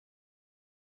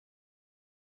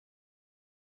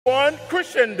One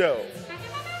crescendo.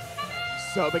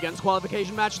 So begins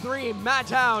qualification match 3,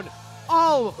 Madtown.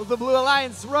 All of the Blue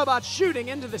Alliance robots shooting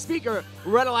into the speaker.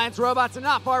 Red Alliance robots are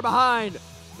not far behind.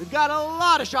 We've got a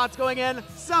lot of shots going in,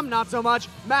 some not so much.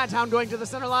 Madtown going to the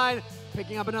center line,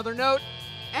 picking up another note,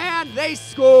 and they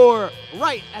score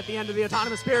right at the end of the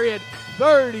autonomous period.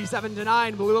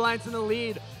 37-9, Blue Alliance in the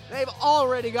lead. They've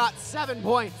already got 7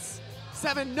 points,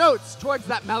 7 notes towards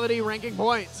that melody ranking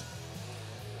point.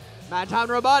 Madtown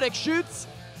Robotics shoots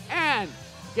and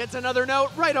gets another note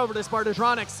right over to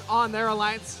Spartatronics on their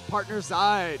Alliance partner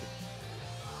side.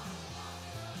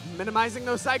 Minimizing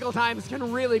those cycle times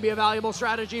can really be a valuable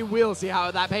strategy. We'll see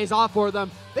how that pays off for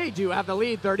them. They do have the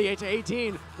lead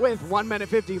 38-18 with 1 minute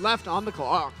 50 left on the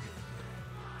clock.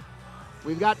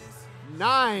 We've got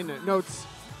 9 notes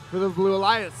for the Blue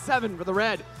Alliance, 7 for the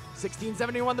Red.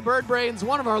 1671 the Bird Brains,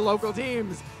 one of our local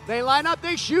teams. They line up,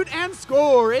 they shoot and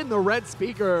score in the red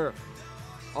speaker.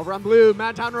 Over on blue,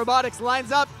 Madtown Robotics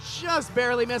lines up, just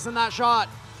barely missing that shot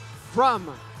from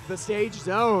the stage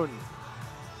zone.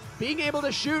 Being able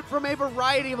to shoot from a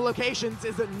variety of locations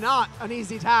is not an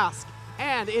easy task,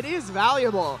 and it is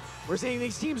valuable. We're seeing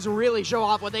these teams really show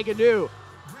off what they can do.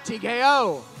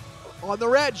 TKO on the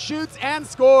red shoots and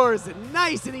scores.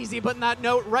 Nice and easy putting that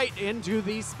note right into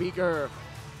the speaker.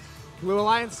 Blue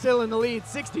Alliance still in the lead,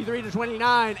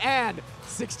 63-29, and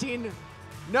 16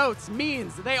 notes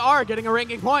means they are getting a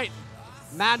ranking point.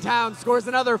 Madtown scores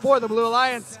another for the Blue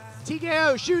Alliance.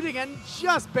 TKO shooting and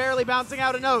just barely bouncing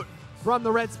out a note from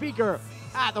the red speaker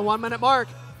at the 1 minute mark.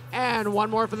 And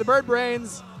one more for the Bird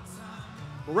Brains.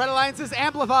 Red Alliance is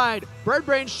amplified. Bird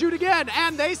Brains shoot again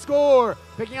and they score,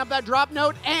 picking up that drop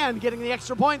note and getting the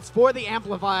extra points for the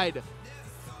amplified.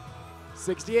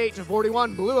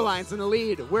 68-41, Blue Alliance in the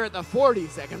lead. We're at the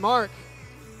 40-second mark.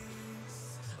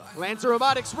 Lancer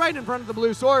Robotics right in front of the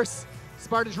blue source.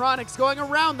 Spartatronics going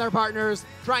around their partners,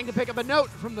 trying to pick up a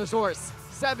note from the source.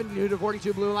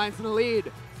 72-42, Blue Alliance in the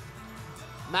lead.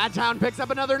 Madtown picks up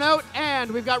another note,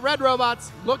 and we've got Red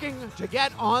Robots looking to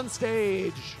get on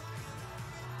stage.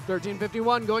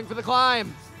 1351 going for the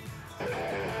climb.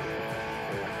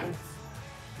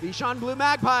 Bichon Blue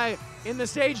Magpie in the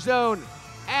stage zone.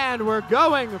 And we're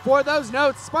going for those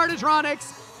notes.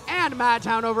 Spartatronics and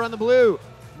Madtown over on the blue.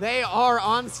 They are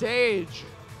on stage.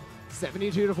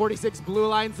 72-46, Blue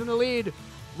Alliance in the lead.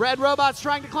 Red Robots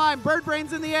trying to climb. Bird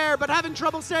Brains in the air, but having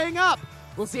trouble staying up.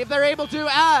 We'll see if they're able to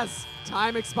as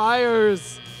time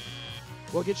expires.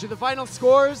 We'll get you the final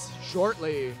scores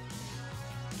shortly.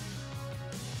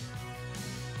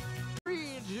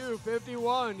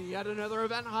 3-51, yet another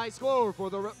event high score for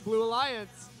the Blue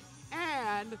Alliance.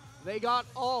 And they got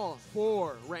all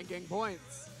 4 ranking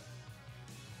points.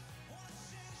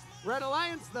 Red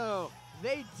Alliance, though,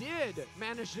 they did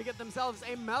manage to get themselves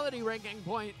a melody ranking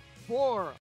point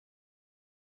for